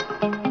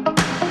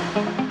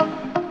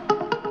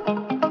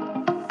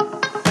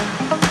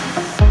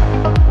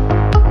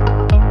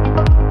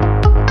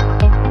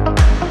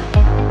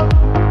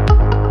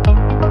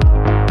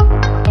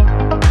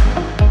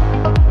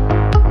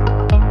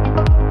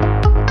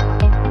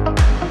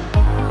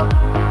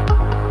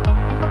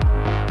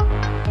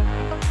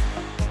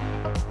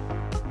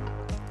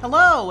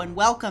and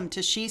welcome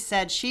to She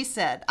Said, She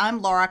Said.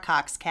 I'm Laura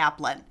Cox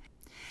Kaplan.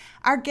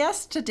 Our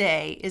guest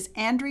today is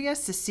Andrea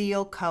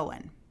Cecile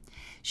Cohen.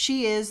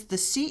 She is the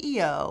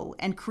CEO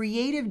and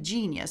creative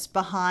genius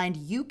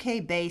behind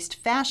UK-based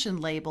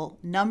fashion label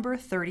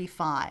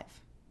No.35.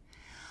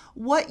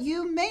 What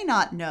you may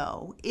not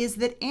know is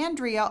that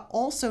Andrea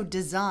also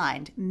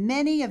designed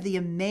many of the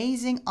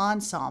amazing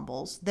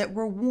ensembles that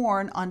were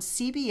worn on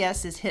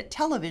CBS's hit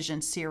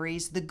television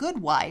series The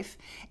Good Wife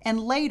and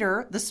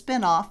later the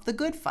spin-off The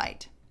Good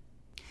Fight.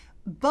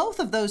 Both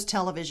of those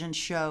television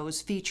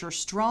shows feature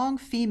strong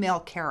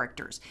female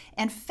characters,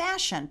 and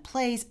fashion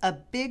plays a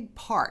big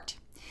part.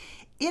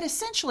 It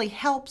essentially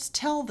helps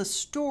tell the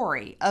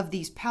story of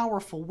these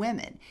powerful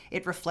women.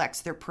 It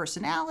reflects their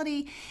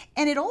personality,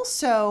 and it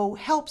also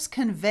helps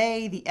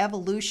convey the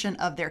evolution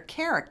of their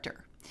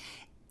character.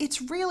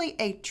 It's really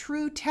a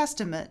true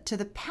testament to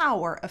the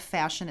power of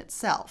fashion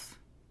itself.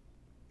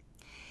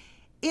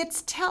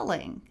 It's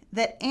telling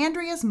that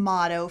Andrea's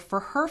motto for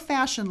her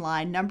fashion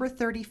line,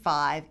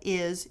 No.35,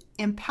 is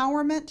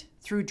empowerment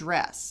through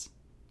dress.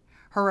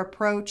 Her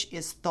approach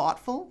is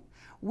thoughtful,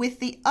 with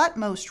the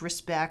utmost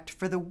respect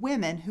for the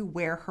women who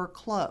wear her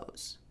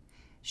clothes.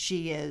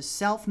 She is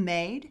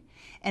self-made,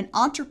 an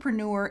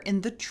entrepreneur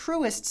in the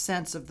truest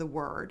sense of the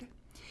word,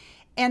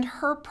 and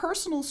her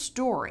personal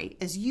story,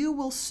 as you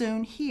will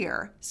soon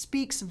hear,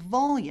 speaks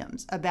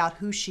volumes about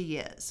who she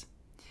is.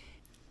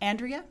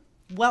 Andrea,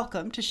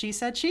 welcome to She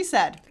Said, She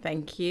Said.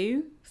 Thank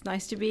you. It's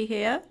nice to be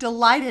here.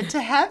 Delighted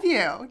to have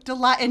you.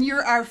 And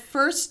you're our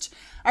first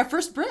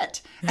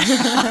Brit.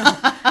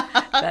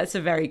 That's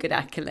a very good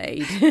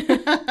accolade.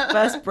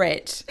 First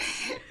Brit.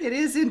 It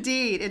is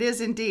indeed. It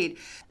is indeed.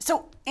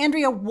 So,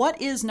 Andrea,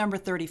 what is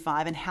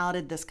No.35 and how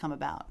did this come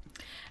about?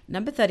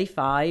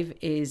 No.35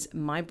 is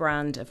my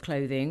brand of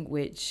clothing,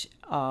 which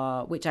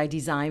I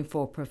design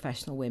for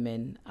professional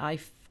women.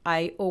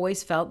 I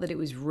always felt that it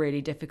was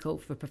really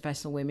difficult for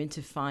professional women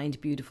to find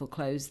beautiful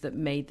clothes that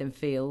made them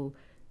feel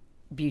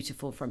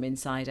beautiful from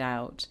inside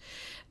out.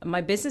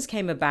 My business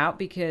came about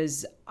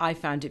because I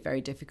found it very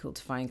difficult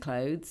to find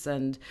clothes.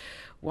 And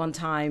one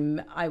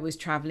time I was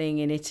traveling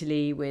in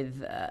Italy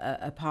with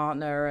a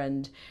partner,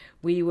 and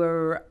we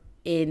were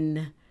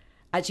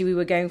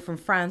going from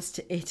France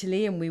to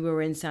Italy, and we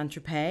were in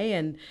Saint-Tropez,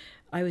 and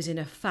I was in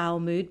a foul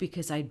mood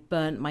because I'd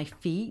burnt my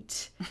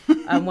feet.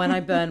 And when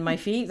I burn my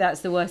feet, that's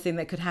the worst thing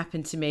that could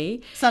happen to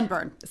me.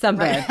 Sunburn.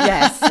 Right.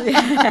 Yes.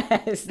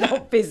 Yes.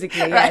 Not physically.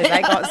 Yes, right.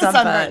 I got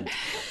sunburned.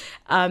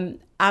 And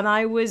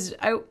I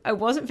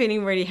wasn't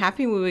feeling really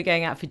happy. We were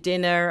going out for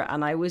dinner,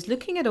 and I was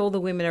looking at all the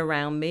women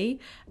around me.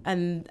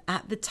 And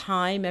at the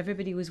time,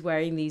 everybody was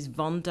wearing these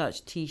Von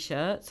Dutch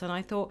t-shirts. And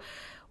I thought,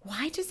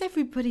 why does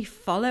everybody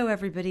follow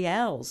everybody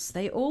else?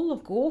 They all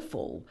look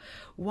awful.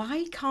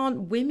 Why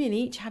can't women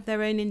each have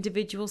their own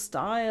individual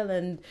style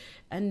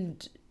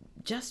and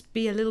just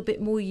be a little bit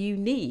more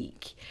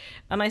unique?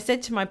 And I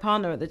said to my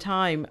partner at the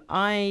time,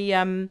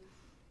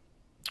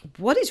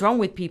 what is wrong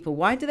with people?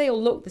 Why do they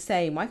all look the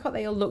same? Why can't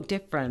they all look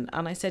different?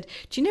 And I said,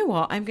 do you know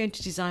what? I'm going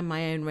to design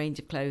my own range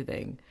of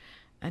clothing.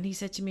 And he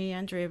said to me,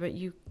 Andrea, but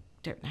you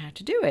don't know how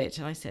to do it.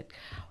 And I said,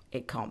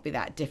 it can't be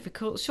that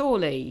difficult,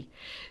 surely.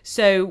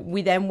 So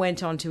we then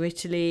went on to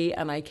Italy,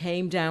 and I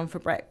came down for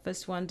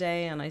breakfast one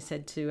day, and I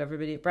said to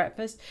everybody at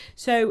breakfast,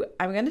 so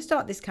I'm going to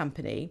start this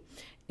company.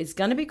 It's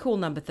going to be called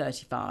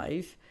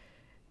No.35,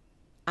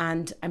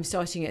 and I'm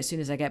starting it as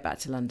soon as I get back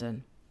to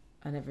London.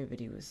 And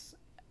everybody was,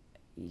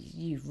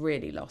 you've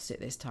really lost it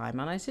this time.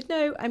 And I said,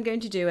 no, I'm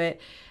going to do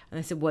it. And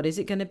I said, what is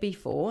it going to be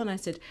for? And I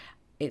said,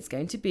 it's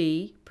going to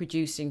be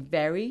producing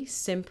very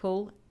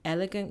simple,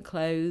 elegant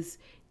clothes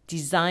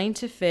designed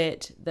to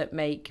fit that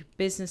make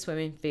business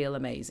women feel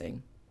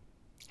amazing.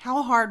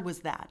 How hard was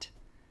that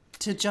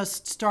to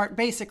just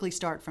basically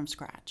start from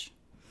scratch?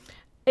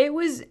 It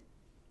was,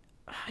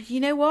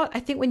 you know what? I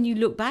think when you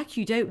look back,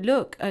 you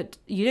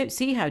don't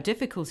see how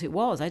difficult it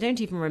was. I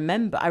don't even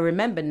remember. I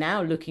remember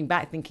now looking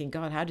back thinking,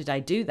 God, how did I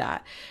do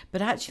that?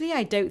 But actually,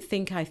 I don't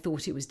think I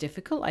thought it was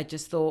difficult. I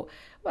just thought,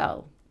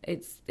 well,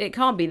 it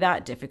can't be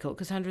that difficult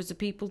because hundreds of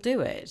people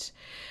do it.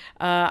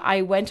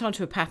 I went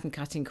onto a pattern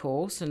cutting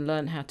course and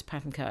learned how to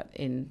pattern cut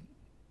in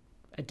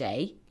a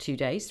day, 2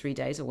 days, 3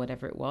 days, or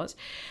whatever it was.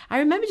 I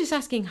remember just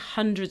asking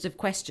hundreds of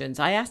questions.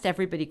 I asked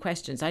everybody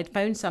questions. I'd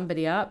phone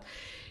somebody up.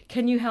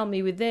 Can you help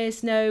me with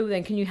this? No.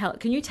 Then can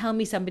you tell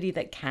me somebody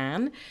that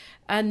can?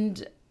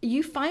 And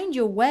you find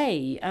your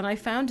way. And I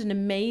found an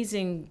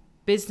amazing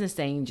business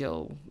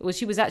angel. Well,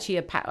 she was actually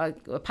a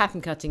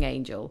pattern cutting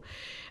angel.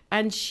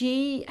 And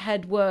she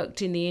had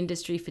worked in the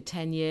industry for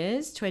 10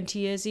 years, 20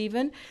 years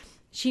even.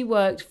 She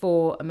worked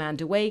for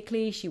Amanda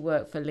Wakely. She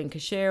worked for Linka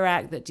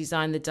Chirac that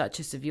designed the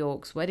Duchess of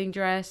York's wedding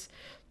dress.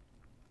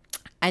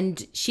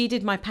 And she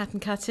did my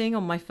pattern cutting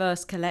on my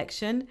first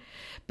collection.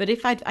 But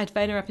if I'd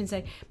phone her up and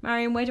say,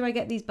 Marion, where do I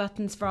get these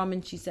buttons from?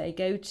 And she'd say,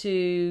 go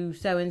to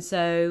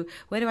so-and-so.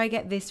 Where do I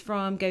get this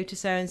from? Go to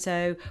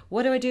so-and-so.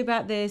 What do I do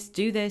about this?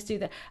 Do this, do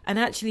that. And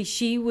actually,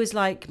 she was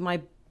like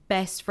my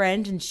best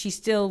friend, and she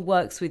still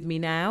works with me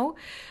now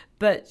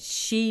But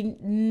she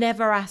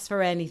never asked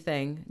for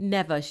anything.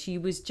 Never. She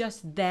was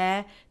just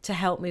there to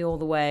help me all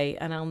the way.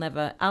 And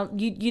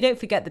you don't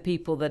forget the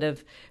people that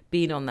have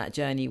been on that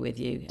journey with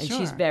you. And Sure.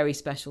 she's very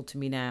special to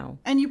me now.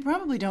 And you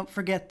probably don't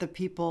forget the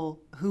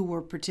people who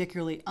were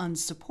particularly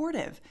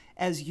unsupportive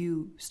as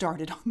you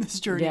started on this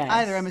journey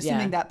either. I'm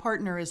assuming that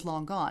partner is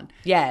long gone.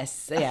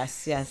 Yes, he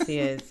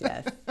is,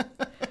 yes.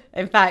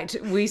 In fact,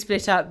 we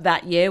split up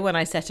that year when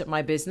I set up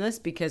my business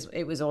because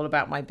it was all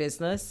about my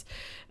business.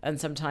 And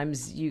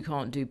sometimes you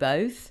can't do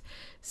both.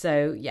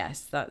 So,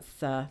 yes,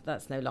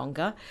 that's no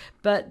longer.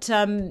 But,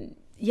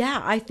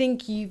 I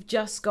think you've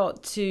just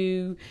got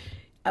to...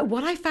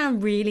 What I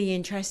found really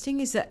interesting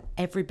is that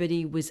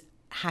everybody was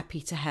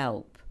happy to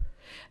help.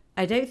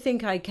 I don't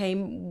think I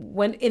came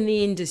when in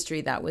the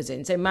industry that was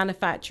in. So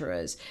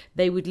manufacturers,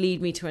 they would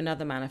lead me to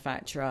another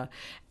manufacturer.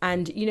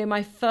 And,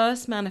 my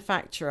first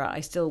manufacturer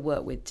I still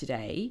work with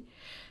today.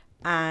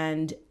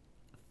 And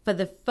for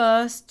the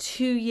first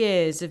 2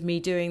 years of me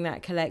doing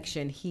that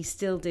collection, he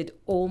still did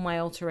all my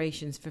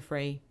alterations for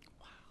free.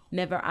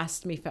 Never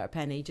asked me for a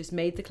penny, just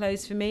made the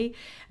clothes for me.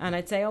 And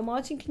I'd say, oh,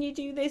 Martin, can you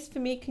do this for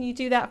me? Can you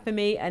do that for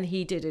me? And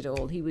he did it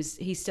all.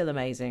 He's still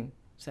amazing.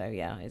 So,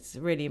 yeah, it's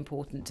really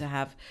important to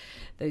have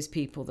those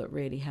people that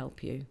really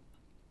help you.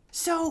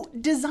 So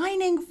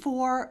designing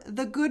for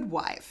The Good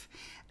Wife,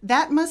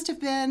 that must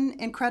have been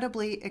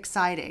incredibly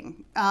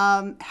exciting.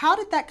 How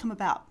did that come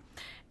about?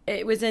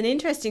 It was an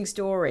interesting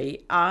story.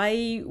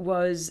 I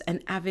was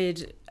an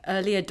avid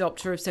early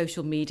adopter of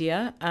social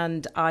media,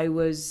 and I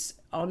was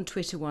on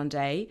Twitter one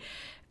day,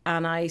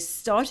 and I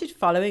started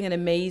following an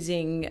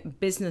amazing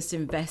business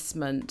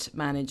investment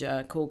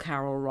manager called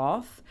Carol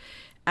Roth.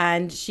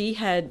 And she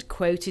had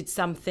quoted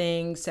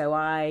something, so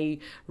I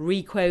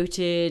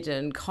requoted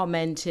and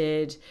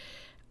commented.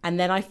 And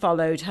then I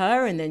followed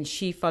her, and then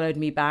she followed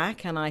me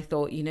back. And I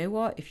thought, you know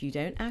what? If you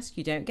don't ask,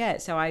 you don't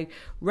get. So I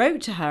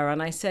wrote to her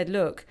and I said,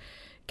 look,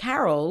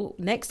 Carol,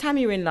 next time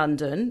you're in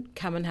London,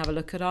 come and have a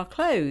look at our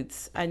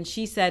clothes. And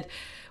she said,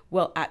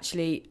 well,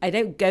 actually, I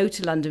don't go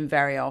to London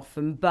very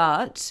often,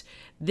 but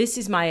this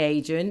is my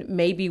agent.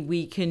 Maybe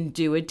we can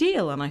do a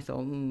deal. And I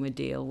thought, a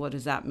deal? What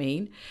does that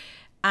mean?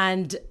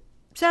 And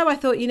so I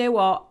thought, you know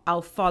what?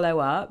 I'll follow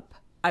up.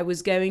 I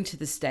was going to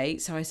the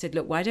States. So I said,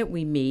 look, why don't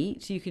we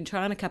meet? You can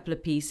try on a couple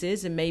of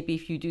pieces. And maybe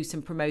if you do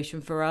some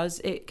promotion for us,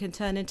 it can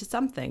turn into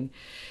something.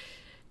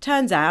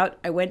 Turns out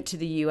I went to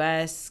the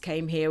US,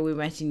 came here. We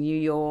met in New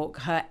York.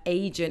 Her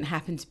agent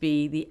happened to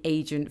be the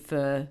agent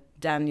for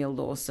Daniel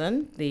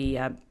Lawson, the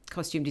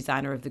costume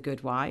designer of The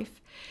Good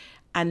Wife.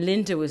 And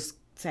Linda was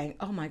saying,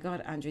 oh my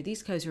God, Andrea,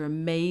 these clothes are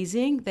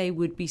amazing. They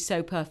would be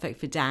so perfect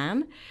for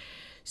Dan.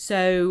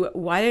 So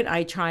why don't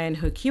I try and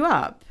hook you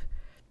up?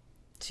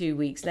 2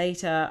 weeks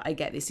later, I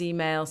get this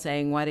email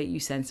saying, why don't you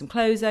send some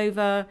clothes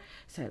over?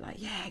 So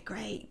yeah,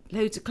 great.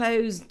 Loads of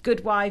clothes,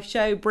 Good Wife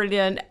show,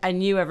 brilliant. I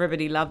knew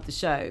everybody loved the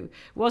show.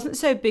 It wasn't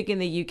so big in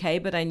the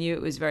UK, but I knew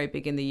it was very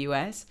big in the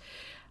US.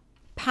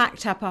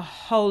 Packed up a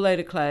whole load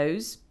of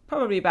clothes,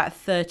 probably about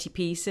 30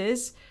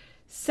 pieces,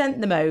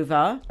 sent them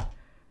over.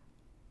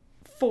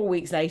 4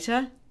 weeks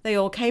later, they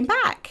all came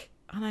back.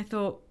 And I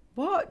thought,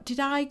 what? Did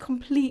I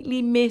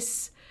completely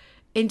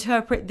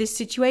misinterpret this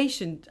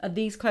situation? Are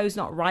these clothes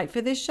not right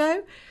for this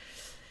show?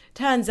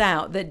 Turns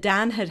out that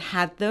Dan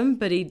had them,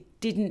 but it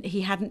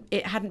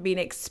hadn't been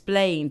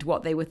explained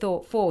what they were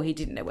thought for. He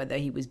didn't know whether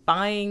he was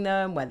buying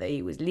them, whether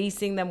he was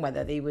leasing them,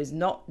 whether he was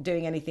not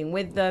doing anything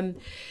with them,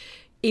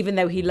 even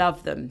though he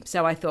loved them.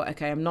 So I thought,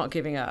 okay, I'm not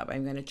giving up.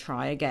 I'm going to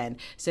try again.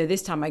 So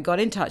this time I got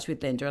in touch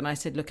with Linda and I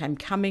said, look, I'm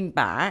coming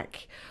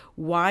back.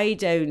 Why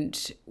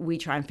don't we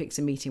try and fix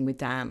a meeting with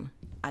Dan?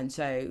 And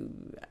so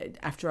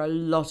after a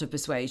lot of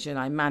persuasion,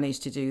 I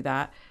managed to do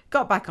that,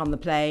 got back on the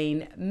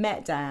plane,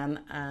 met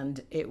Dan,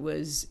 and it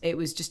was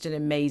just an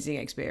amazing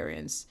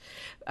experience.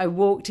 I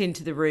walked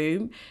into the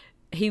room.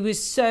 He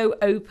was so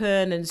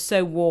open and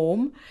so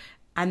warm.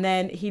 And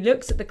then he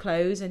looks at the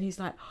clothes and he's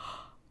like,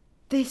 oh,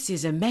 this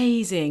is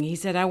amazing. He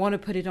said, I want to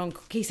put it on.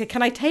 He said,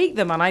 can I take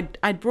them? And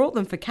I'd brought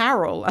them for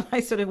Carol. And I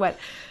sort of went,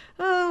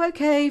 oh,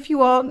 okay, if you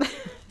want.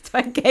 So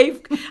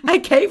I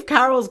gave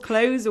Carol's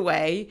clothes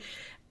away.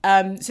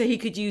 So he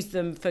could use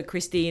them for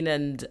Christine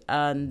and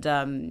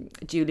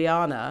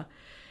Juliana.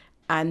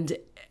 And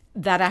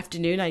that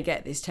afternoon, I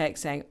get this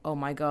text saying, oh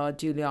my God,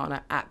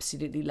 Juliana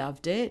absolutely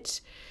loved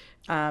it.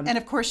 And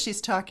of course, she's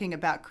talking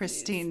about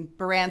Christine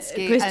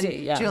Baranski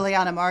and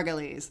Juliana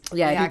Margulies.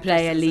 Yeah, who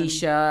play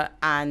Alicia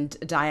and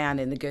Diane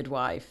in The Good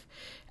Wife.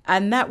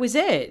 And that was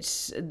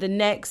it. The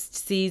next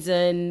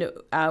season,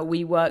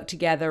 we worked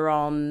together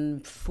on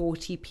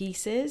 40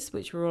 pieces,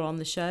 which were all on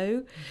the show.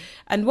 Mm-hmm.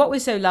 And what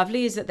was so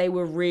lovely is that they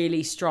were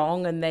really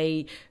strong and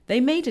they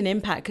made an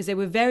impact because they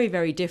were very,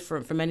 very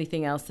different from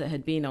anything else that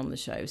had been on the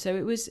show. So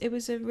it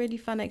was a really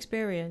fun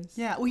experience.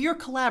 Yeah. Well, your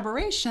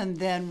collaboration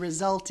then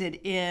resulted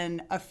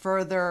in a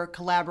further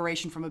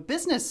collaboration from a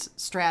business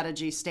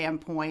strategy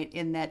standpoint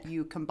in that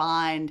you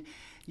combined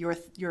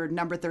your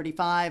number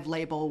 35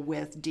 label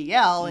with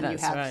DL, and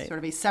That's you have right. sort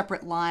of a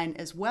separate line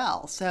as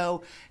well.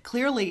 So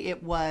clearly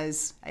it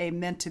was a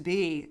meant to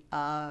be.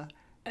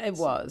 It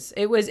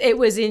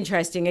was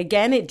interesting.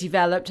 Again, it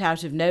developed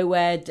out of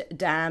nowhere.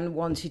 Dan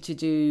wanted to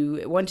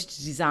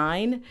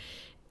design,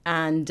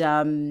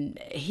 and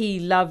he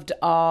loved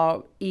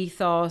our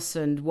ethos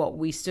and what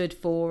we stood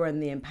for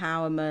and the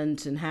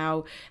empowerment and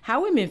how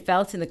women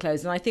felt in the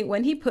clothes. And I think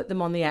when he put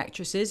them on the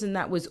actresses, and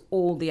that was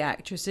all the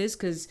actresses,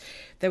 because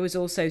there was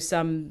also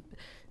some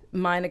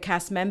minor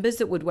cast members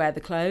that would wear the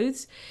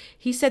clothes,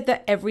 he said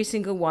that every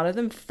single one of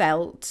them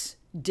felt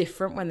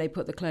different when they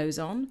put the clothes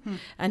on.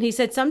 And he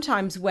said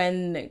sometimes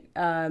when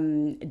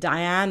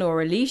Diane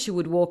or Alicia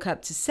would walk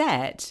up to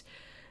set,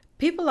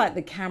 people like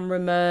the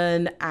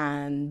cameraman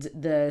and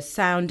the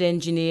sound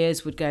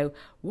engineers would go,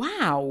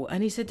 wow.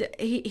 And he said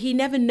he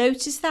never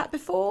noticed that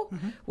before.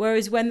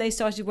 Whereas when they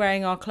started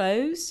wearing our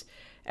clothes,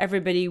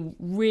 everybody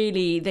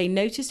really, they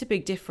noticed a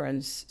big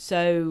difference.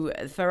 So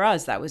for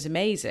us, that was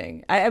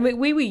amazing. I mean,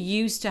 we were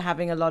used to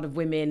having a lot of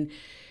women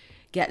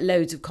get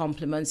loads of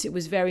compliments. It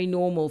was very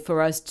normal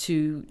for us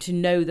to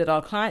know that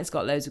our clients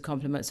got loads of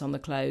compliments on the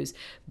clothes.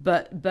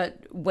 But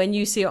when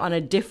you see it on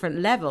a different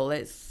level,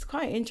 it's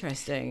quite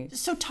interesting.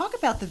 So talk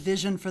about the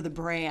vision for the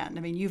brand.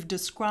 I mean, you've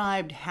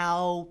described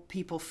how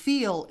people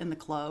feel in the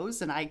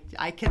clothes, and I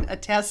can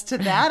attest to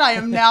that. I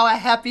am now a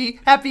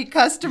happy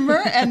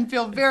customer and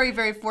feel very,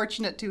 very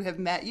fortunate to have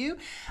met you.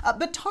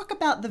 But talk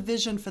about the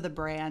vision for the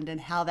brand and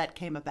how that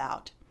came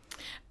about.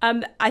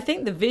 I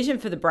think the vision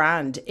for the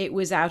brand, it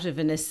was out of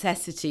a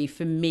necessity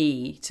for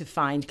me to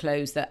find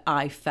clothes that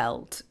I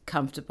felt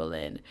comfortable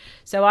in.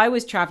 So I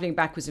was traveling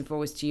backwards and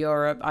forwards to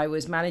Europe. I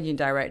was managing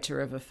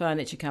director of a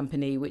furniture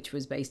company, which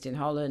was based in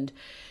Holland.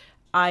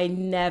 I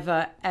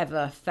never,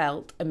 ever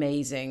felt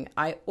amazing.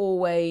 I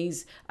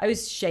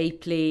was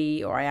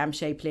shapely, or I am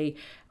shapely.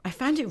 I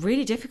found it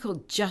really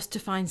difficult just to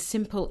find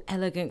simple,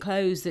 elegant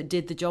clothes that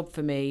did the job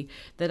for me,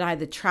 that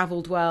either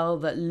traveled well,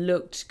 that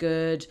looked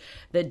good,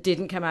 that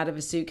didn't come out of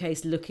a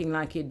suitcase looking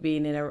like it'd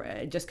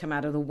been just come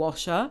out of the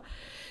washer.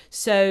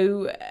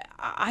 So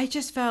I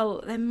just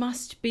felt there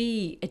must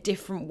be a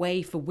different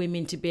way for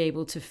women to be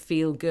able to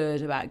feel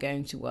good about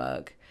going to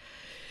work.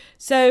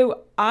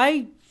 So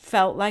I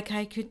felt like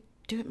I could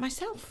do it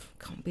myself.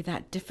 Can't be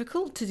that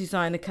difficult to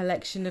design a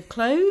collection of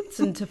clothes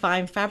and to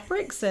find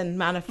fabrics and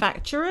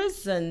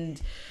manufacturers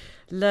and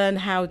learn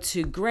how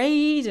to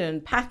grade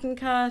and pattern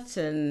cut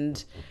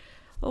and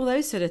all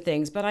those sort of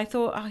things. But I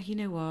thought, you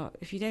know what?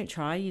 If you don't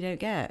try, you don't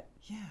get.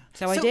 Yeah.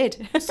 So I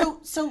did.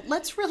 So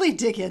let's really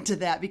dig into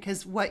that,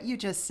 because what you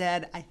just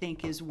said, I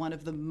think, is one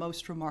of the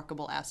most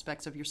remarkable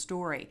aspects of your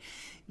story.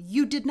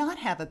 You did not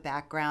have a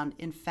background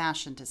in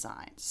fashion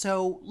design.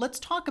 So let's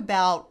talk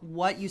about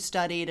what you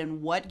studied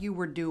and what you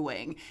were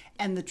doing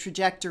and the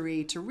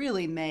trajectory to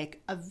really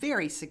make a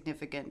very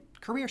significant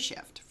career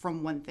shift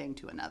from one thing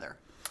to another.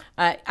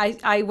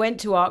 I went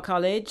to art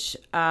college,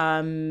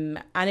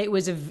 and it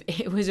was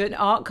an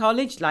art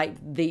college like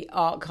the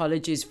art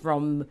colleges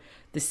from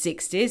the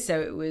 60s. So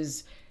it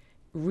was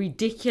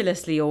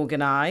ridiculously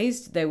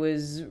organized. There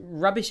was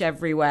rubbish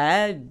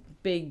everywhere,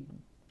 big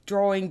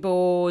drawing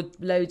board,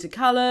 loads of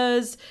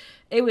colors.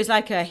 It was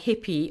like a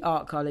hippie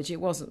art college.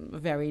 It wasn't a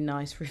very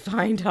nice,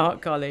 refined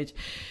art college.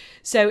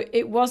 So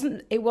it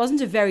wasn't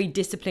a very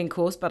disciplined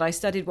course, but I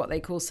studied what they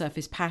call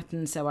surface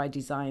patterns. So I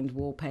designed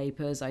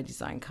wallpapers, I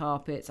designed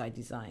carpets, I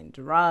designed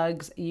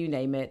rugs, you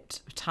name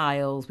it,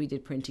 tiles. We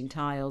did printing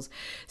tiles.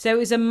 So it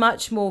was a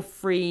much more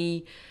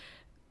free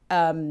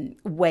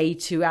way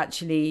to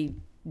actually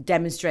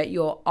demonstrate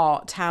your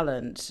art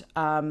talent.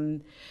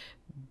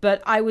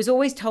 But I was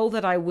always told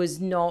that I was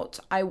not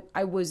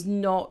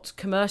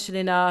commercial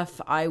enough.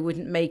 I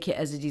wouldn't make it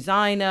as a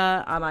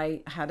designer, and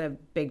I had a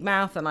big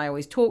mouth and I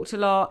always talked a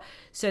lot.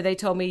 So they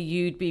told me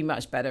you'd be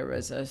much better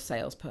as a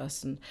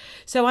salesperson.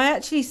 So I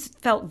actually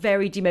felt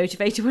very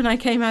demotivated when I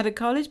came out of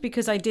college,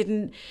 because I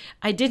didn't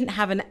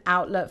have an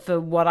outlet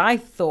for what I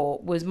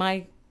thought was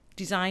my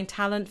design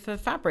talent for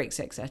fabrics,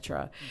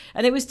 etc.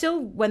 And it was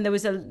still, when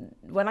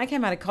I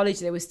came out of college,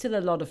 there was still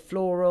a lot of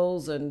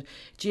florals, and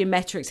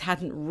geometrics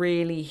hadn't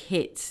really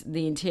hit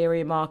the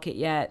interior market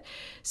yet.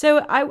 So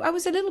I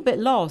was a little bit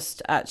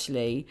lost,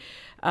 actually.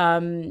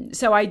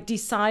 So I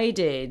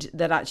decided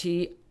that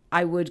actually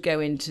I would go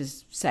into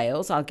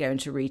sales. I'll go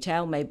into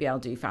retail. Maybe I'll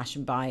do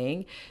fashion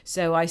buying.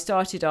 So I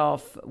started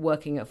off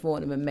working at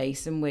Fortnum &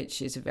 Mason,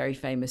 which is a very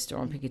famous store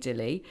on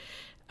Piccadilly.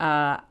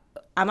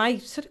 And I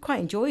sort of quite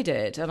enjoyed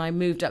it. And I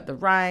moved up the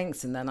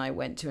ranks, and then I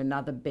went to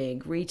another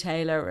big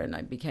retailer, and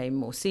I became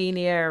more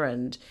senior.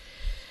 And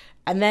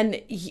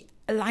then,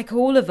 like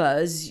all of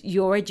us,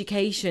 your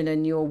education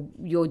and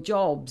your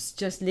jobs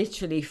just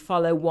literally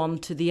follow one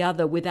to the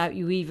other without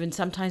you even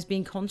sometimes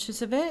being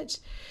conscious of it.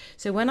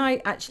 So when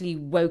I actually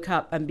woke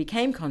up and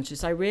became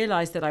conscious, I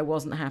realized that I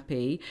wasn't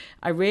happy.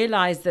 I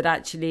realized that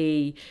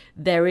actually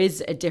there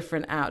is a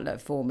different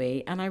outlet for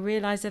me. And I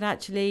realized that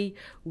actually,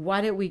 why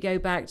don't we go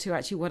back to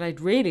actually what I'd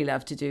really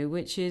love to do,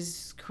 which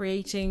is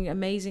creating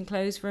amazing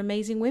clothes for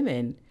amazing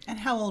women. And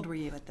how old were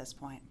you at this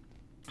point?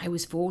 I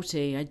was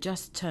 40. I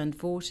just turned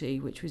 40,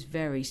 which was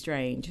very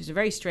strange. It was a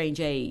very strange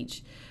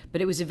age,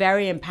 but it was a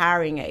very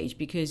empowering age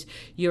because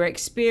you're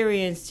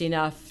experienced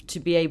enough to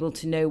be able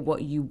to know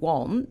what you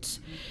want.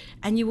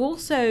 And you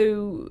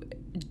also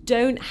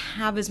don't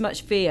have as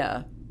much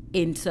fear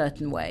in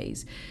certain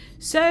ways.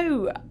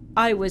 So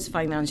I was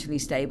financially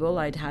stable.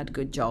 I'd had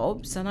good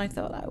jobs and I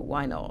thought, oh,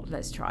 why not?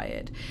 Let's try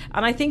it.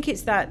 And I think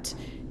it's that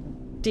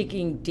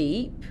digging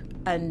deep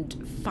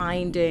and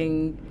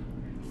finding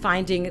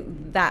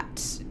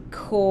that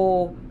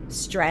core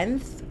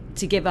strength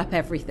to give up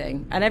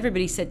everything. And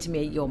everybody said to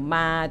me, you're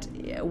mad.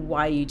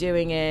 Why are you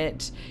doing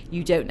it?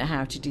 You don't know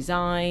how to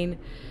design.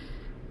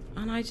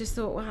 And I just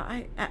thought, well,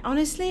 I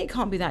honestly, it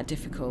can't be that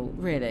difficult,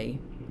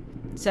 really.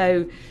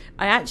 So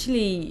I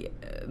actually,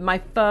 my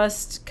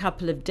first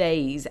couple of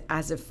days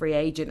as a free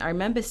agent, I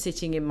remember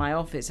sitting in my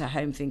office at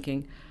home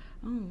thinking,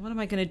 oh, what am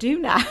I going to do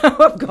now?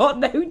 I've got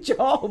no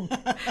job.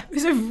 It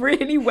was a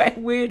really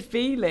weird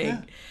feeling.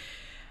 Yeah.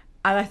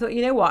 And I thought,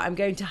 you know what, I'm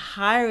going to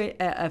hire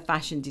a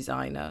fashion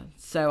designer.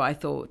 So I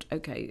thought,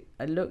 okay,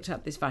 I looked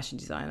up this fashion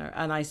designer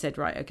and I said,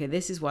 right, okay,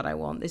 this is what I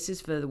want. This is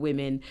for the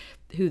women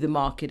who the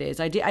market is.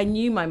 I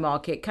knew my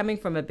market. Coming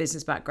from a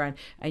business background,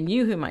 I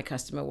knew who my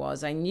customer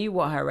was. I knew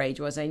what her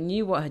age was. I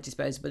knew what her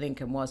disposable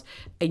income was.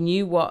 I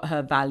knew what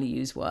her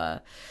values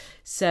were.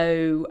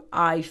 So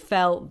I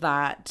felt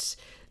that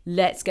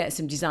let's get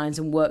some designs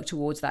and work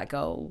towards that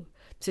goal.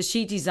 So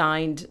she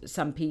designed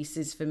some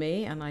pieces for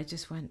me and I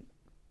just went,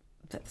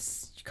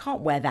 you can't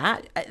wear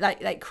that,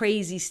 like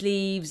crazy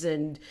sleeves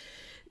and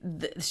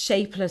the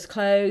shapeless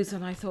clothes.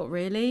 And I thought,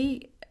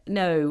 really?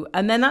 No.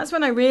 And then that's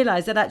when I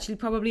realized that actually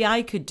probably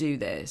I could do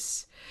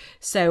this.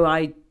 So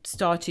I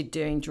started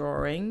doing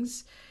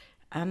drawings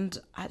and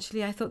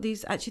actually I thought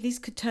these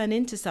could turn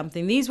into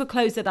something. These were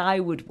clothes that I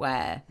would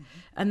wear. Mm-hmm.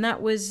 And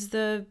that was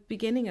the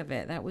beginning of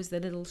it. That was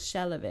the little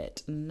shell of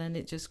it. And then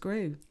it just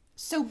grew.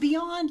 So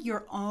beyond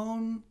your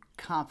own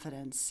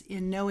confidence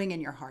in knowing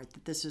in your heart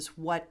that this is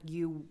what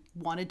you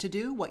wanted to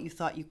do, what you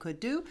thought you could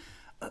do,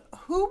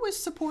 who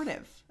was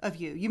supportive of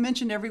you? You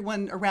mentioned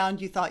everyone around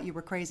you thought you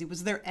were crazy.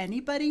 Was there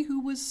anybody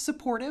who was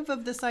supportive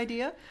of this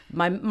idea?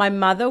 My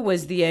mother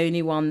was the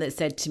only one that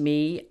said to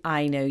me,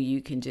 I know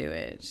you can do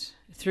it.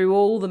 Through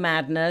all the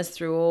madness,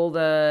 through all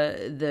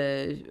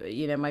the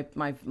you know,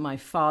 my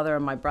father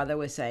and my brother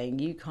were saying,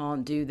 you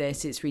can't do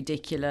this, it's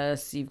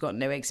ridiculous, you've got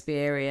no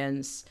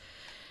experience.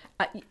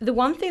 The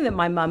one thing that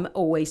my mum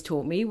always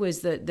taught me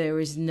was that there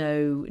is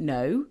no.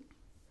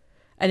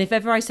 And if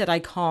ever I said I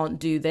can't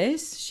do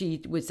this,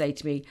 she would say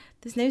to me,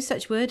 there's no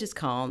such word as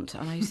can't.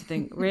 And I used to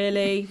think,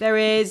 really? There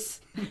is.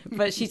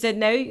 But she said,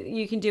 no,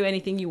 you can do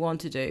anything you want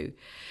to do.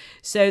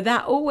 So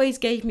that always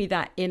gave me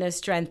that inner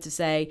strength to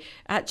say,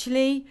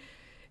 actually,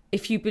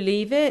 if you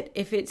believe it,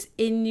 if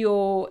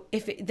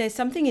there's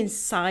something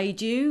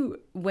inside you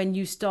when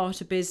you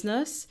start a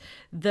business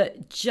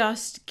that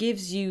just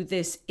gives you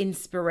this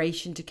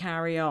inspiration to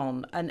carry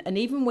on. And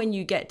even when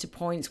you get to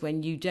points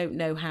when you don't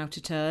know how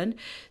to turn,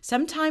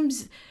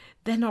 sometimes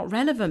they're not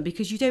relevant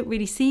because you don't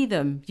really see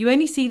them. You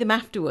only see them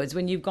afterwards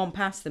when you've gone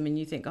past them and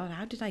you think, oh,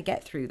 how did I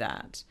get through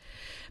that?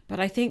 But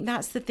I think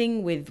that's the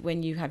thing with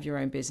when you have your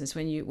own business,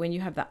 when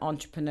you have that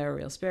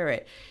entrepreneurial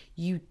spirit,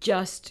 you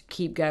just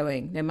keep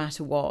going no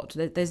matter what.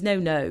 There's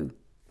no,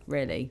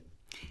 really.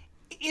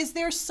 Is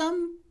there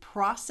some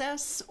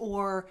process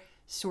or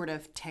sort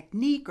of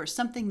technique or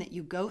something that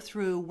you go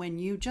through when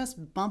you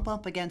just bump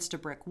up against a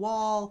brick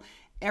wall?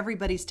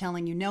 Everybody's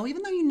telling you no,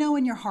 even though you know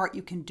in your heart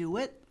you can do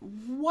it.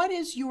 What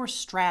is your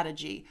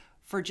strategy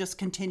for just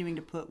continuing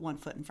to put one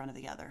foot in front of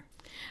the other?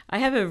 I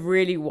have a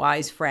really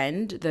wise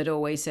friend that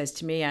always says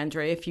to me,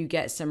 Andrea, if you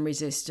get some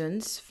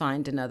resistance,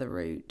 find another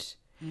route.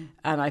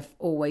 And I've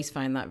always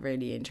found that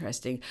really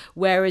interesting.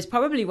 Whereas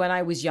probably when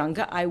I was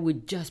younger, I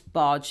would just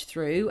barge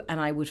through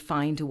and I would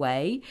find a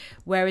way.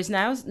 Whereas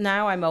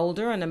now I'm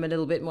older and I'm a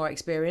little bit more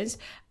experienced,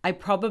 I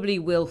probably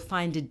will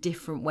find a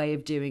different way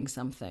of doing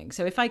something.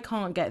 So if I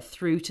can't get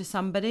through to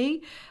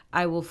somebody,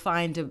 I will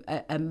find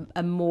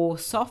a more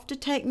softer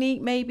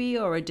technique maybe,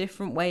 or a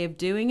different way of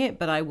doing it,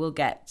 but I will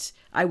get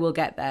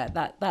there.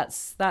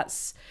 That's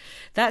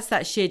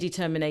that sheer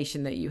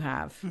determination that you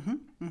have. Mm-hmm,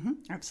 mm-hmm,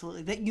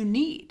 absolutely. That you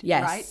need,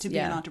 yes, right, to be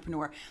an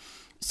entrepreneur.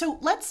 So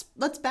let's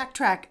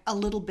backtrack a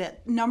little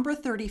bit.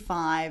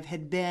 No.35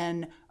 had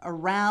been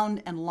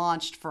around and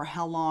launched for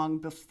how long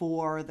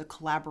before the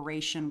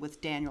collaboration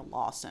with Daniel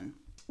Lawson?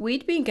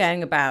 We'd been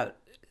going about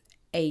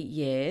 8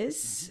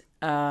 years.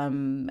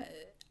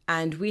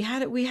 And we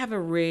have a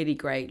really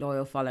great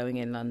loyal following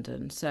in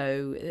London.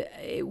 So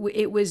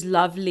it was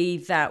lovely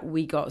that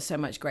we got so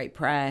much great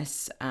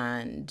press,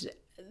 and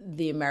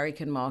the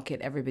American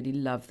market, everybody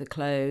loved the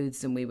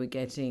clothes, and we were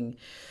getting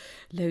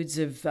loads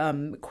of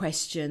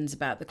questions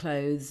about the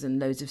clothes and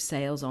loads of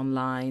sales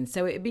online.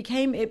 So it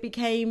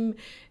became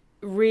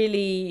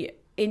really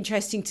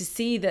interesting to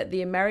see that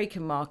the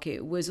American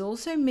market was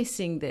also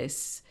missing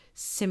this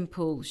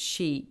simple,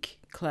 chic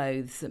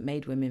clothes that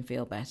made women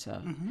feel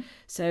better.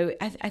 So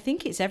I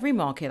think it's every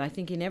market. I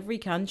think in every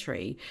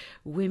country,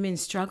 women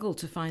struggle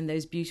to find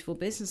those beautiful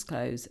business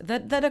clothes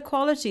that are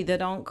quality,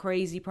 that aren't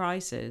crazy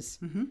prices.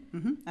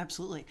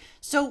 Absolutely.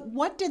 So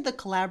what did the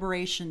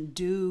collaboration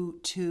do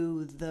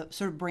to the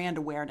sort of brand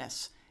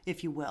awareness,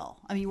 if you will?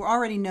 I mean, you were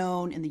already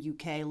known in the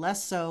UK,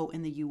 less so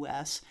in the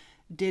US.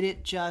 Did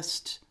it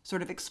just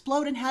sort of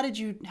explode? And how did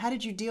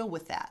you deal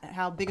with that?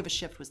 How big of a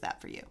shift was that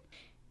for you?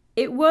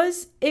 It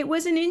was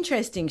an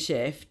interesting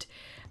shift.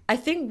 I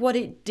think what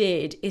it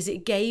did is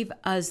it gave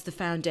us the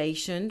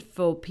foundation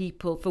for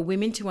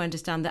women to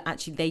understand that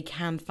actually they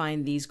can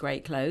find these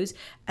great clothes,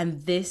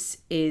 and this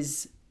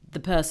is the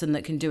person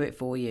that can do it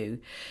for you.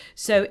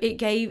 So it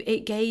gave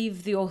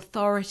us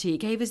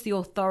the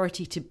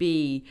authority to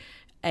be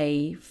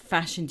a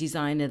fashion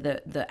designer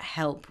that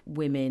help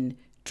women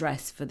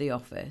dress for the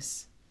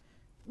office.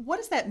 What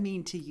does that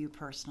mean to you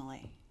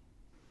personally?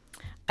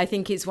 I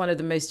think it's one of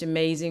the most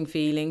amazing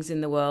feelings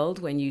in the world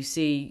when you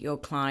see your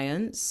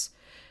clients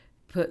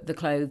put the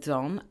clothes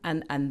on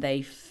and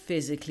they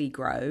physically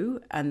grow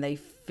and they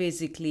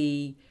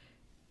physically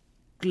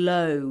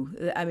glow.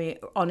 I mean,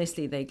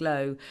 honestly, they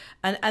glow.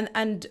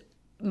 And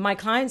my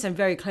clients, I'm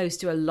very close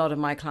to a lot of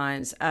my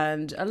clients,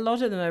 and a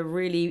lot of them are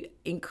really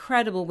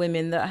incredible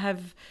women that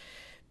have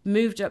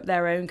moved up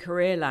their own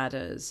career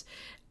ladders.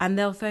 And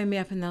they'll phone me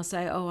up and they'll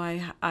say, oh,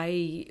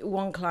 I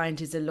one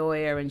client is a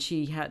lawyer and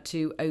she had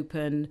to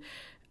open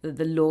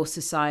the Law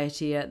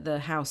Society at the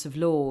House of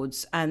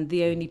Lords, and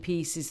the only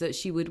pieces that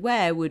she would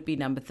wear would be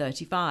number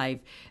 35.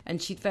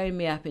 And she'd phone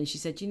me up and she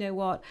said, you know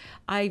what,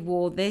 I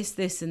wore this,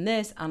 this and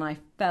this, and I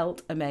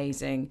felt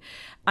amazing.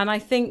 And I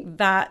think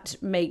that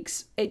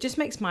makes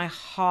my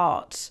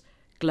heart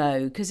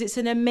glow, because it's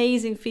an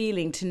amazing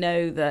feeling to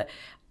know that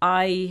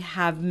I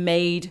have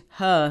made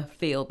her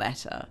feel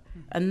better.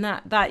 And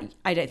that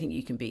I don't think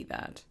you can beat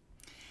that.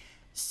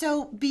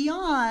 So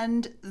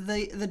beyond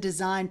the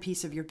design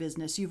piece of your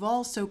business, you've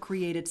also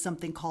created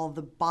something called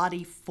the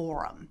Body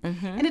Forum.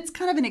 And it's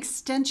kind of an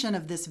extension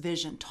of this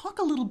vision. Talk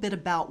a little bit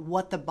about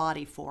what the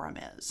Body Forum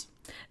is.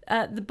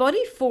 The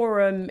Body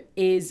Forum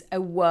is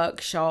a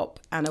workshop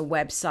and a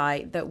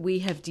website that we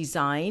have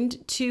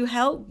designed to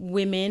help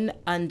women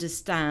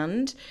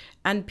understand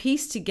and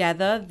piece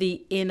together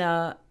the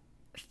inner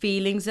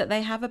feelings that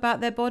they have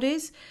about their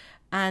bodies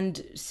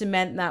and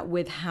cement that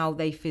with how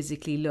they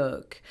physically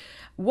look.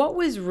 What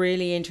was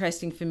really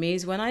interesting for me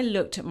is when I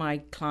looked at my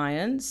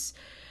clients,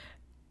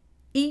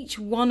 each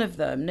one of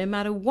them, no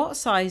matter what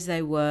size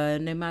they were,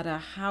 no matter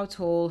how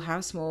tall, how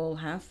small,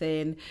 how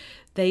thin,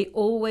 they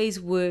always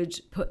would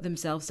put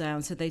themselves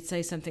down. So they'd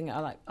say something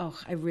like, oh,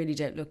 I really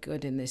don't look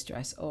good in this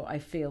dress, or I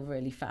feel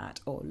really fat,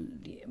 or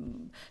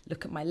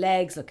look at my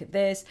legs, look at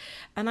this.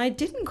 And I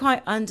didn't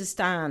quite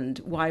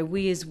understand why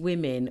we as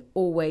women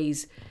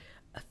always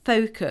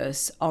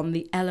focus on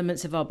the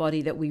elements of our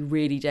body that we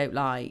really don't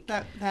like.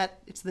 That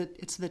it's the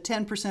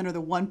 10% or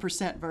the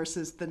 1%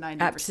 versus the 90%.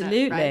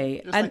 Absolutely.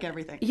 Right? Just like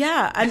everything.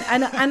 Yeah.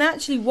 And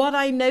actually what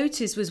I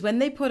noticed was when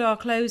they put our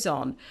clothes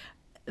on,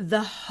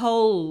 the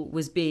whole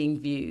was being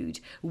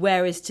viewed,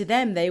 whereas to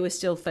them they were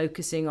still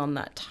focusing on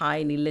that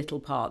tiny little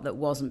part that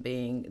wasn't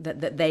being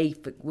that they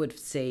would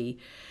see.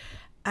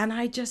 And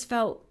I just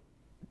felt,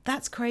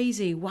 that's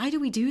crazy. Why do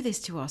we do this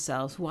to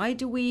ourselves? Why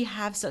do we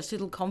have such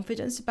little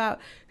confidence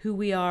about who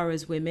we are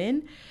as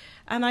women?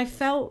 And I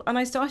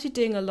started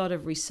doing a lot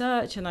of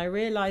research, and I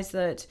realized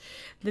that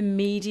the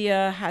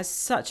media has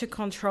such a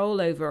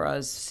control over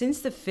us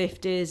since the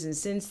 50s and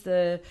since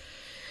the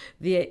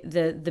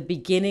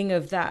beginning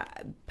of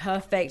that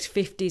perfect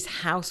 50s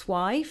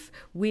housewife.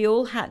 We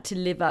all had to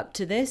live up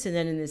to this. And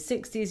then in the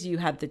 60s, you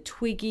had the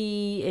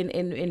Twiggy.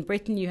 In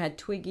Britain, you had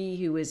Twiggy,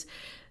 who was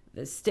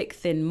the stick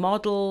thin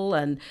model,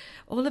 and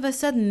all of a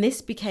sudden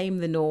this became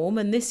the norm,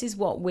 and this is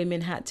what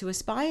women had to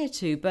aspire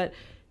to. But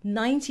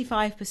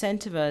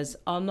 95% of us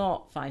are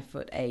not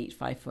 5'8",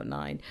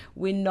 5'9".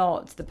 We're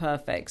not the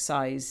perfect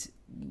size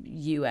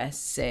US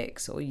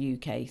 6 or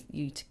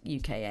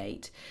UK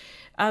 8.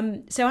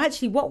 So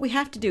actually what we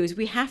have to do is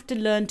we have to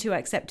learn to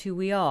accept who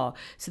we are.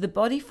 So the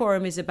Body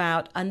Forum is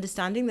about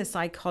understanding the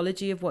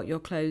psychology of what your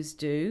clothes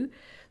do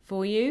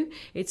for you.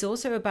 It's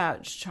also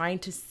about trying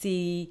to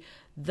see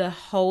the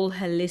whole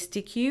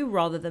holistic you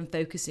rather than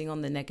focusing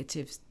on the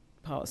negative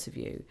parts of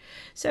you.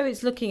 So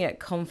it's looking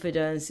at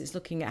confidence, it's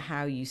looking at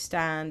how you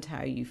stand,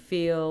 how you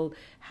feel,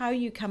 how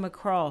you come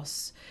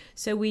across.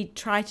 So we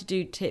try to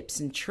do tips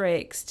and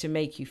tricks to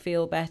make you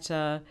feel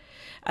better.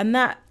 And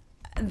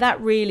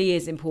that really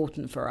is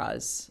important for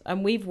us.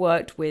 And we've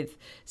worked with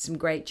some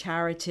great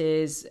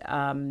charities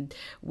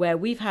where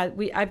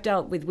I've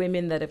dealt with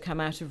women that have come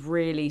out of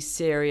really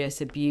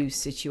serious abuse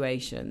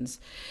situations,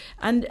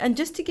 and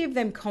just to give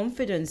them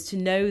confidence to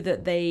know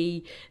that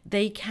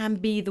they can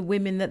be the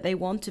women that they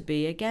want to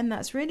be. Again,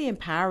 that's really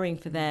empowering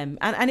for them,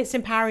 and it's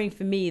empowering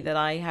for me that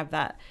I have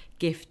that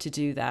gift to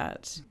do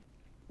that.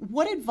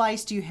 What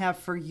advice do you have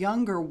for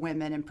younger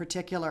women in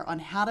particular on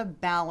how to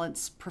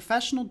balance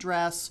professional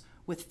dress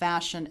with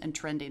fashion and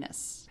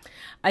trendiness?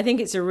 I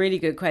think it's a really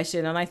good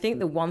question. And I think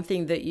the one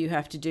thing that you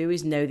have to do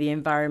is know the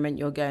environment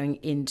you're going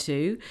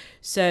into.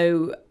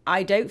 So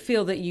I don't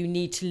feel that you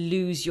need to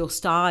lose your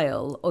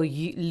style or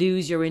you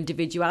lose your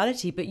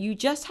individuality, but you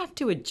just have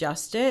to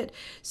adjust it.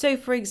 So,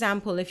 for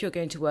example, if you're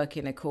going to work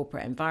in a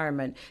corporate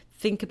environment,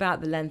 think about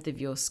the length of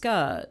your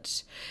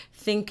skirt.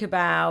 Think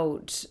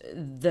about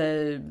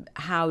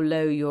how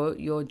low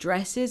your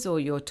dress is or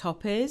your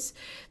top is.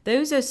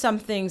 Those are some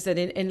things that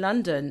in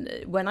London,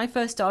 when I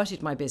first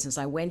started my business,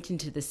 I went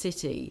into the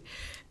city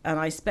and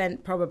I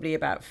spent probably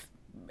about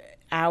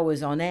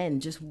hours on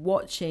end just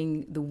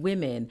watching the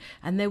women.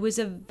 And there was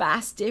a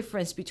vast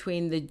difference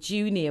between the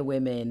junior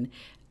women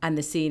and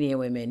the senior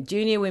women.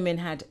 Junior women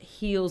had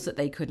heels that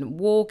they couldn't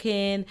walk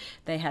in.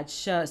 They had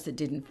shirts that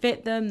didn't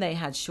fit them. They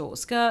had short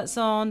skirts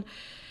on.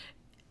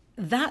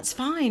 That's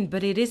fine,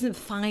 but it isn't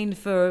fine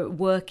for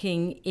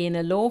working in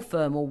a law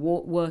firm or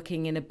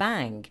working in a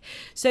bank.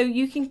 So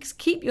you can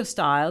keep your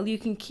style, you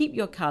can keep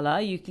your color,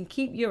 you can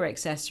keep your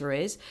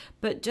accessories,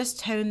 but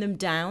just tone them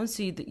down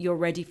so that you're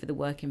ready for the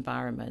work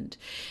environment.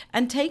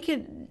 And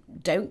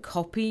don't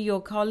copy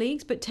your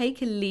colleagues, but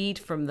take a lead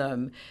from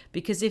them,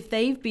 because if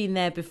they've been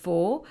there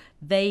before,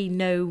 they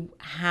know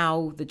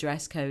how the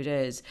dress code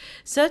is.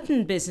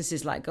 Certain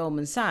businesses like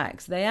Goldman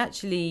Sachs, they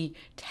actually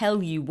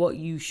tell you what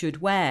you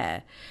should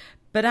wear.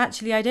 But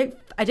actually, I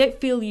don't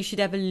feel you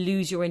should ever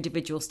lose your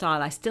individual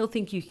style. I still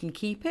think you can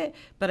keep it,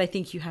 but I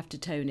think you have to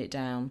tone it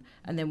down.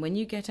 And then when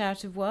you get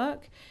out of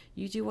work,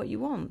 you do what you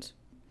want.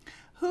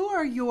 Who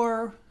are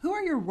your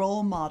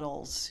role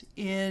models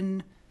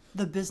in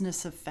the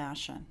business of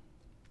fashion?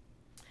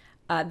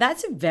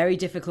 That's a very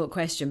difficult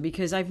question,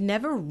 because I've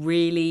never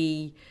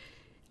really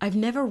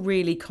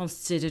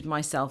considered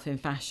myself in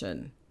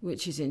fashion,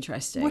 which is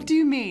interesting. What do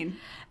you mean?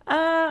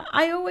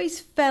 I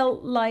always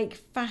felt like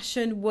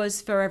fashion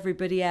was for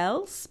everybody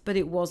else, but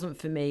it wasn't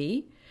for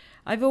me.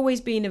 I've always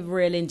been a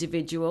real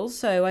individual,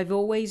 so I've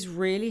always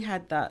really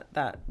had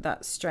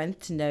that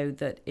strength to know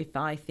that if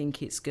I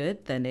think it's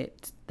good, then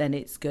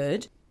it's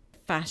good.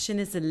 Fashion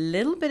is a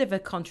little bit of a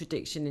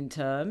contradiction in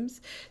terms,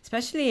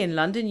 especially in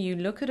London. You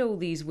look at all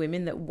these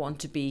women that want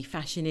to be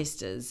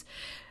fashionistas.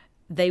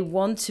 They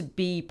want to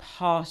be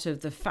part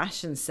of the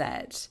fashion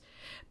set.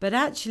 But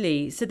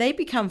actually, so they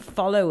become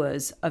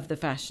followers of the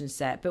fashion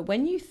set. But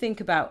when you think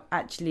about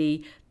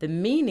actually the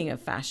meaning of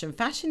fashion,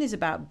 fashion is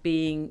about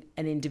being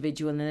an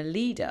individual and a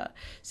leader.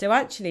 So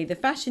actually, the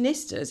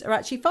fashionistas are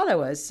actually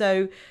followers.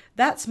 So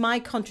that's my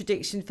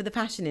contradiction for the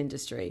fashion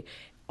industry.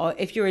 Or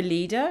if you're a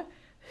leader,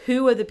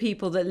 who are the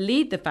people that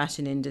lead the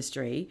fashion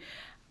industry?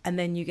 And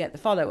then you get the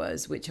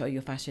followers, which are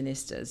your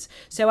fashionistas.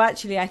 So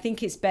actually, I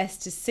think it's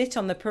best to sit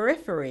on the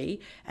periphery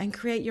and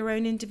create your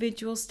own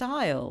individual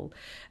style.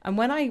 And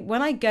when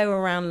I go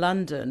around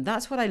London,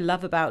 that's what I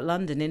love about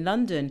London. In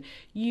London,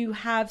 you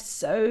have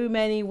so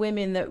many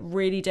women that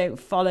really don't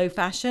follow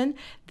fashion.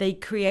 They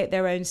create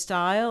their own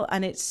style,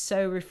 and it's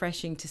so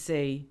refreshing to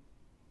see.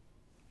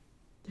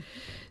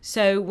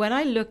 So when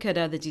I look at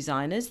other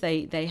designers,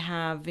 they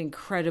have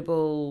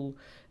incredible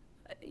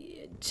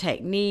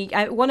technique.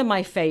 One of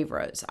my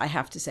favorites, I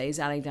have to say, is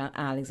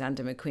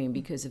Alexander McQueen,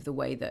 because of the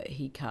way that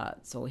he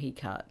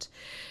cut.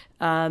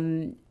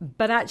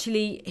 But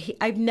actually,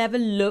 I've never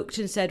looked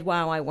and said,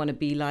 wow, I want to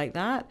be like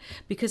that,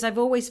 because I've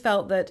always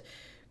felt that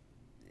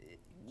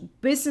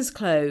business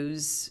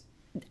clothes,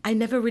 I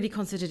never really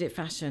considered it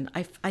fashion.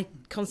 I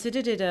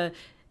considered it a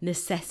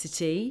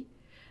necessity.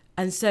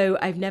 And so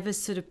I've never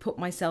sort of put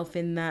myself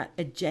in that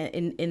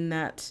in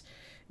that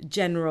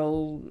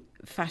general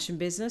fashion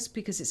business,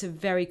 because it's a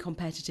very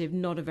competitive,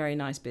 not a very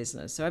nice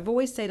business. So I've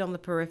always stayed on the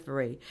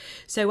periphery.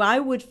 So I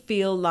would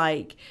feel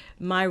like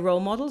my role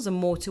models are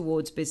more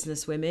towards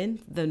business women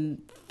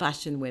than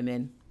fashion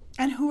women.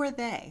 And who are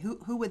they?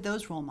 Who would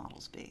those role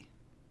models be?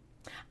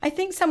 I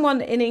think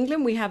someone in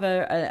England, we have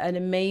an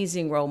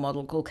amazing role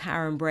model called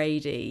Karen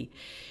Brady.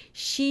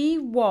 She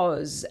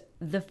was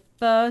the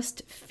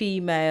first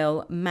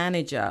female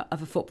manager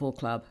of a football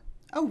club.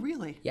 Oh,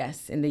 really?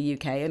 Yes, in the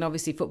UK. And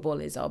obviously football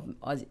is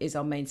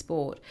our main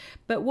sport.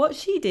 But what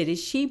she did is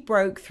she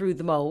broke through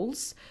the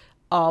molds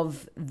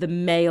of the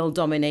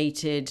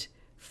male-dominated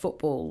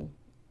football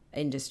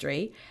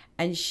industry,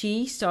 and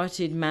she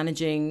started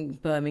managing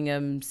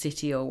Birmingham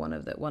City, or one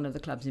of the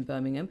clubs in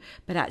Birmingham.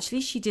 But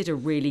actually she did a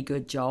really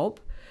good job,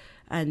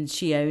 and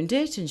she owned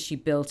it and she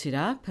built it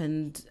up,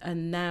 and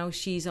now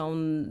she's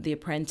on The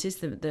Apprentice,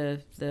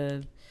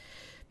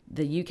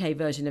 the UK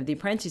version of The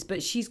Apprentice,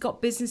 but she's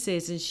got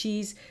businesses and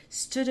she's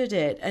stood at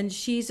it, and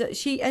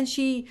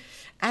she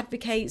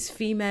advocates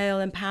female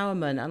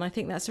empowerment, and I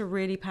think that's a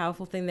really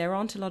powerful thing. There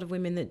aren't a lot of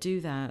women that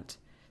do that,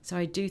 so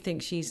I do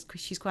think she's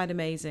quite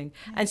amazing,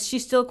 and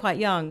she's still quite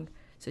young,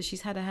 so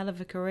she's had a hell of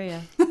a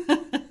career.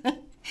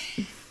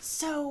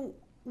 So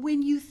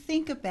when you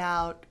think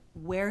about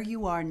where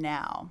you are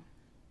now,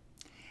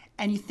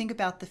 and you think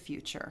about the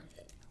future,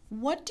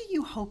 what do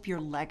you hope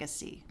your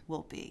legacy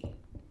will be?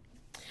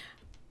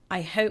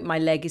 I hope my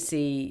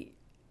legacy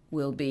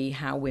will be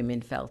how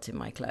women felt in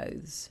my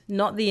clothes.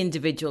 Not the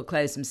individual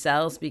clothes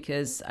themselves,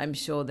 because I'm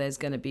sure there's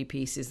going to be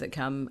pieces that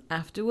come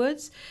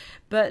afterwards.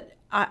 But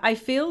I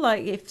feel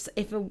like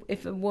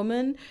if a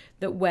woman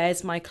that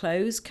wears my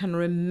clothes can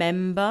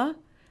remember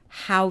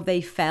how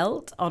they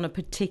felt on a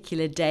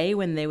particular day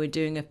when they were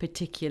doing a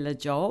particular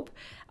job,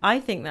 I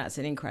think that's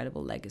an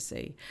incredible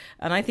legacy.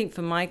 And I think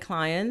for my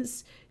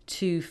clients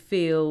to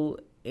feel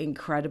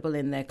incredible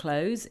in their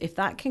clothes, if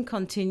that can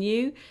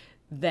continue,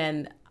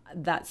 then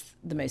that's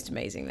the most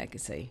amazing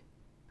legacy.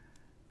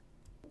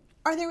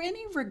 Are there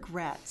any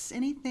regrets,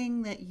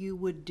 anything that you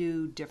would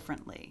do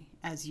differently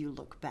as you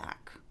look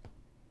back?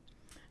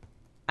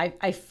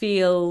 I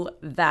feel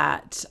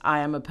that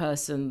I am a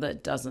person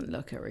that doesn't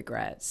look at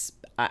regrets.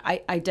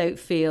 I don't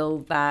feel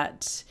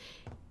that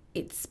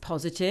it's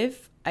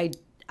positive.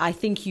 I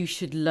think you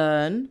should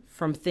learn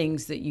from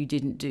things that you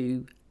didn't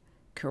do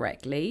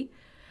correctly.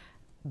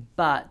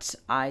 But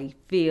I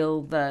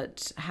feel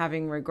that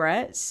having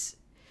regrets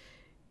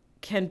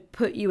can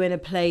put you in a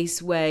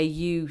place where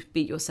you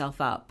beat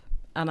yourself up.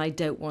 And I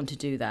don't want to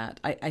do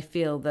that. I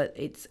feel that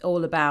it's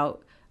all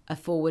about a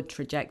forward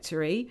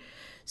trajectory.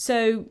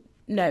 So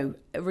no,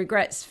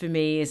 regrets for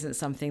me isn't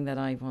something that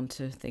I want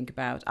to think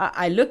about.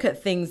 I look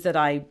at things that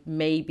I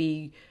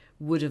maybe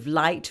would have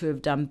liked to have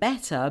done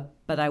better,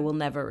 but I will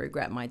never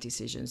regret my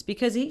decisions,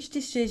 because each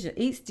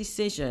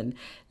decision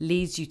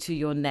leads you to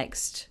your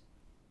next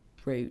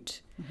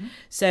route. Mm-hmm.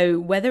 So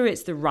whether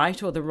it's the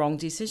right or the wrong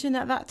decision,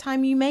 at that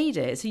time you made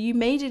it. So you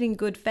made it in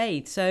good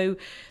faith. So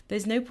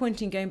there's no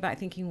point in going back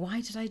thinking,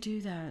 why did I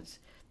do that?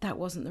 That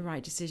wasn't the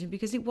right decision,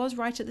 because it was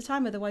right at the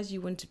time. Otherwise you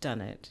wouldn't have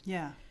done it.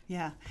 Yeah.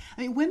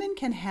 I mean, women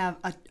can have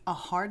a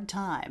hard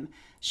time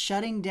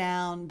shutting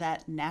down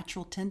that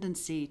natural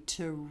tendency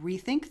to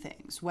rethink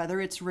things,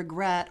 whether it's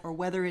regret or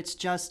whether it's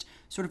just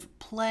sort of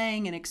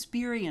playing an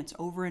experience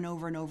over and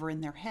over and over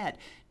in their head.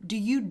 Do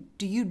you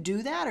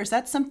do that? Or is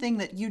that something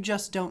that you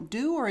just don't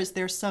do? Or is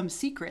there some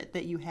secret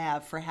that you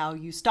have for how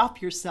you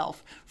stop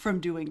yourself from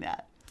doing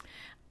that?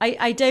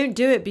 I don't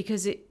do it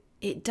because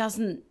it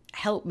doesn't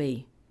help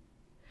me.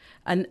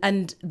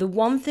 And the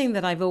one thing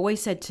that I've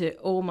always said to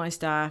all my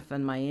staff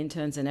and my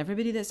interns and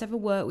everybody that's ever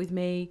worked with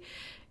me,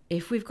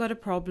 if we've got a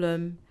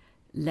problem,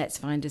 let's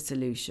find a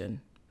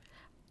solution.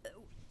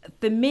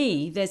 For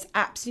me, there's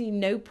absolutely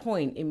no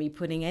point in me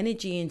putting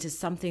energy into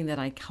something that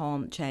I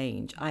can't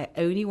change. I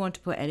only want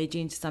to put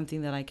energy into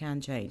something that I can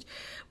change.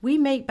 We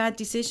make bad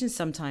decisions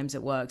sometimes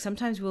at work.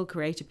 Sometimes we'll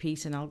create a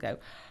piece and I'll go,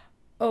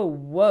 oh,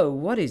 whoa,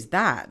 what is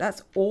that?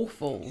 That's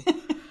awful.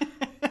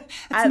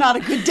 It's not a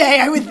good day,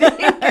 I would think.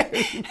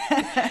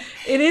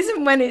 It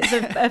isn't when it's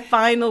a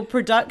final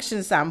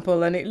production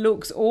sample and it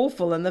looks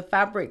awful and the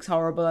fabric's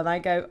horrible and I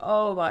go,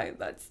 oh my,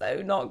 that's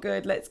so not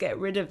good. Let's get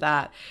rid of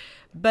that.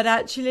 But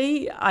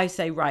actually, I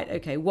say, right,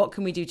 okay, what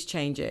can we do to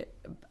change it?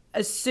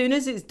 As soon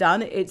as it's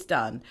done, it's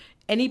done.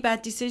 Any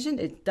bad decision,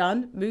 it's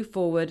done. Move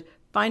forward,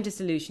 find a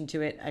solution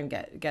to it, and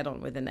get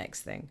on with the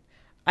next thing.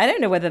 I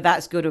don't know whether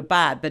that's good or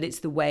bad, but it's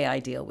the way I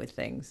deal with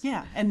things.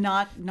 Yeah, and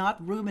not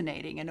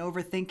ruminating and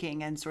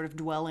overthinking and sort of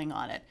dwelling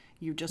on it.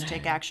 You just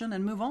take action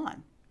and move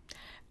on.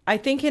 I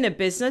think in a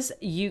business,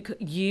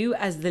 you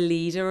as the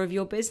leader of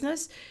your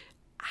business,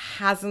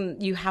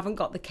 you haven't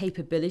got the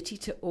capability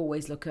to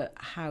always look at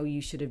how you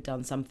should have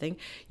done something.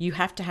 You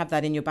have to have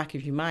that in your back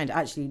of your mind.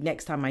 Actually,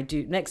 next time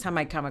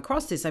I come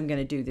across this, I'm going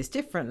to do this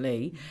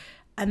differently.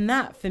 And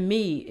that, for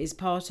me, is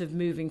part of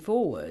moving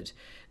forward,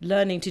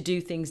 learning to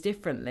do things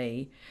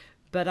differently.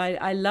 But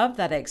I love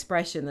that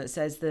expression that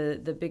says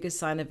the biggest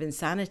sign of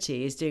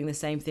insanity is doing the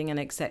same thing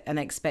and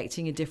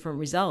expecting a different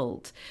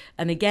result.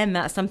 And again,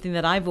 that's something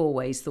that I've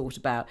always thought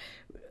about.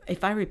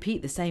 If I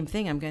repeat the same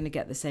thing, I'm going to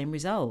get the same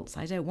results.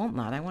 I don't want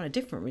that. I want a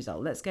different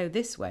result. Let's go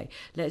this way.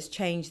 Let's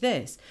change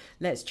this.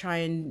 Let's try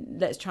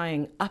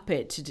and up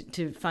it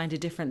to find a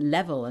different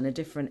level and a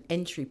different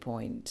entry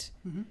point.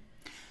 Mm-hmm.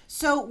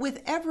 So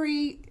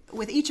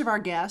with each of our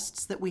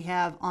guests that we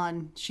have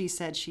on She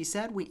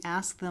Said, we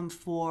ask them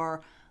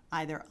for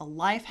either a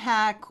life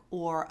hack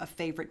or a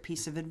favorite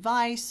piece of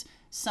advice,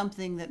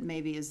 something that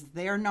maybe is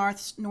their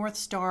North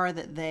Star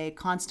that they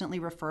constantly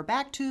refer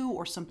back to,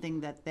 or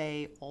something that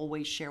they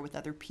always share with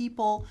other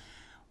people.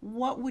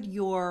 What would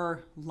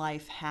your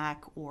life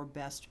hack or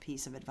best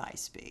piece of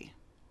advice be?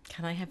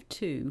 Can I have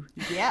two?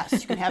 Yes,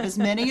 you can have as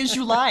many as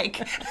you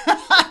like.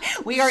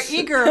 We are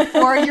eager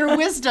for your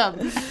wisdom.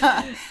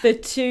 The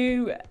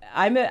two,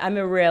 I'm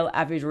a real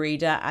avid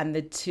reader, and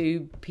the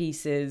two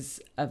pieces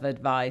of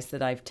advice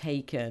that I've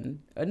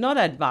taken, not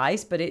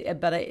advice, but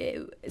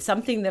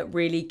something that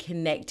really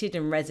connected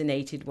and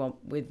resonated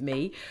with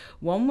me.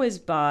 One was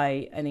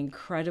by an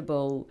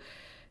incredible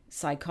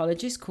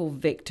psychologist called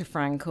Viktor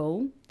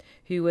Frankl,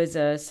 who was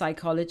a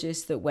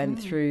psychologist that went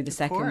through the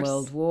Second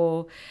World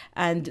War.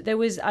 And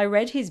I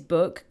read his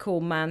book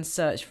called Man's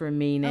Search for a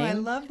Meaning. Oh, I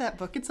love that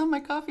book. It's on my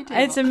coffee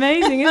table. It's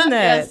amazing, isn't it?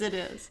 Yes, it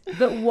is.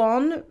 But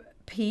one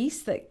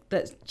piece that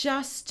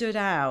just stood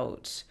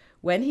out,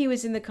 when he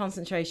was in the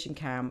concentration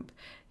camp,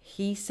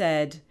 he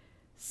said,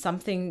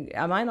 something,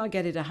 I might not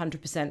get it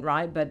 100%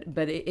 right,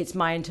 but it's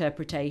my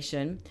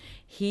interpretation.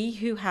 He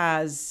who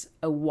has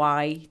a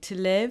why to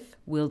live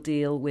will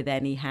deal with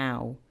any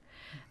how.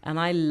 And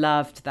I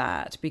loved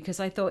that, because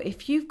I thought,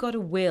 if you've got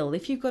a will,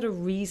 if you've got a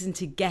reason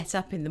to get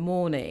up in the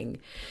morning,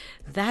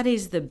 that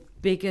is the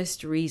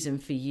biggest reason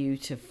for you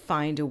to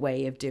find a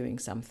way of doing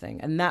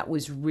something. And that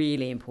was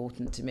really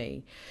important to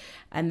me.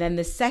 And then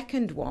the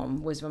second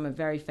one was from a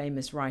very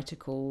famous writer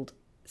called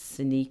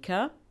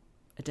Seneca.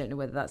 I don't know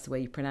whether that's the way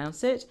you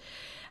pronounce it.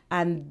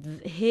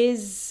 And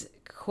his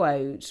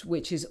quote,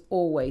 which has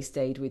always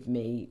stayed with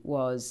me,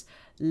 was,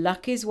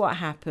 "Luck is what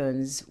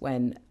happens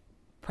when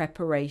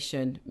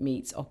preparation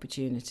meets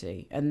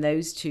opportunity." And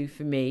those two,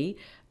 for me,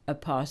 are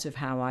part of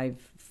how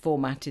I've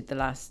formatted the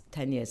last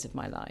 10 years of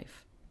my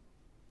life.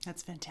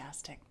 That's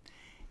fantastic.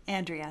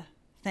 Andrea,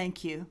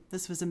 thank you.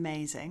 This was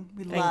amazing.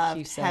 We Thank you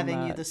loved so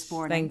having you much. this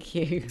morning. Thank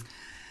you.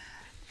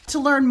 To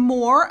learn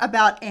more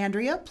about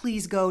Andrea,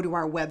 please go to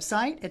our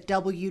website at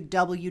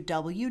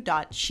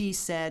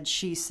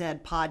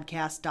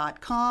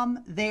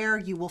www.shesaidshesaidpodcast.com. There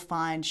you will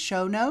find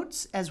show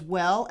notes as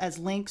well as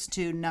links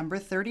to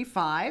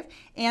No.35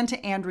 and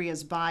to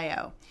Andrea's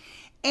bio.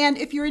 And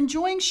if you're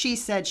enjoying She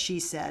Said, She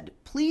Said,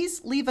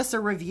 please leave us a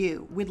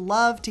review. We'd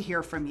love to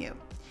hear from you.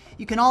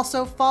 You can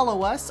also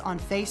follow us on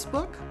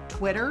Facebook,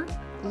 Twitter,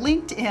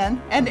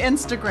 LinkedIn, and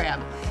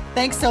Instagram.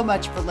 Thanks so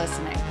much for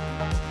listening.